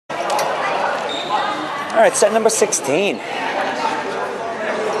Alright, set number 16.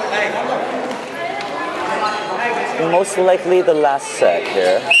 Most likely the last set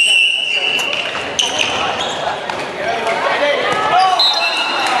here.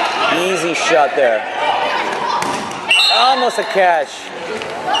 Easy shot there. Almost a catch.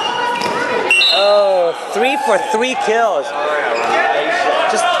 Oh, 3 for 3 kills.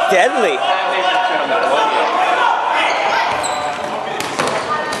 Just deadly.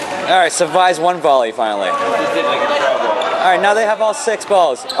 Alright, survives 1 volley finally. Alright, now they have all 6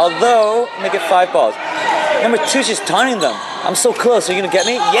 balls. Although, make it 5 balls. Number 2's just taunting them. I'm so close. Are you gonna get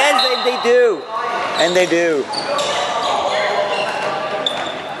me? Yes, they do. And they do.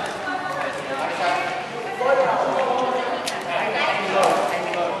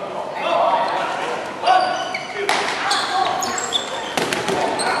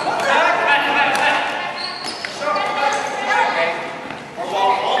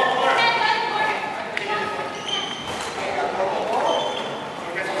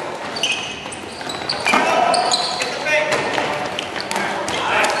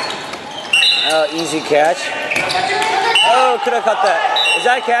 Oh, easy catch. Oh, could have caught that. Is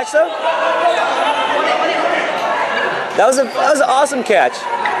that a catch though? That was an awesome catch.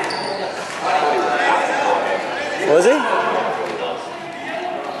 Was he?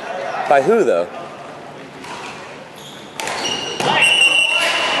 By who though?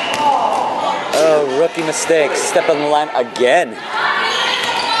 Oh, rookie mistake. Step on the line again.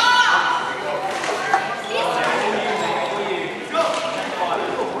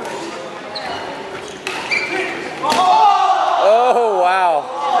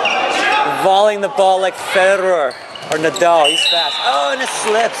 Volleying the ball like Federer or Nadal. He's fast. Oh, and it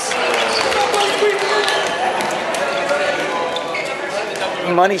slips.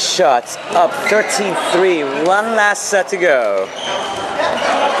 Money shots up 13-3. One last set to go.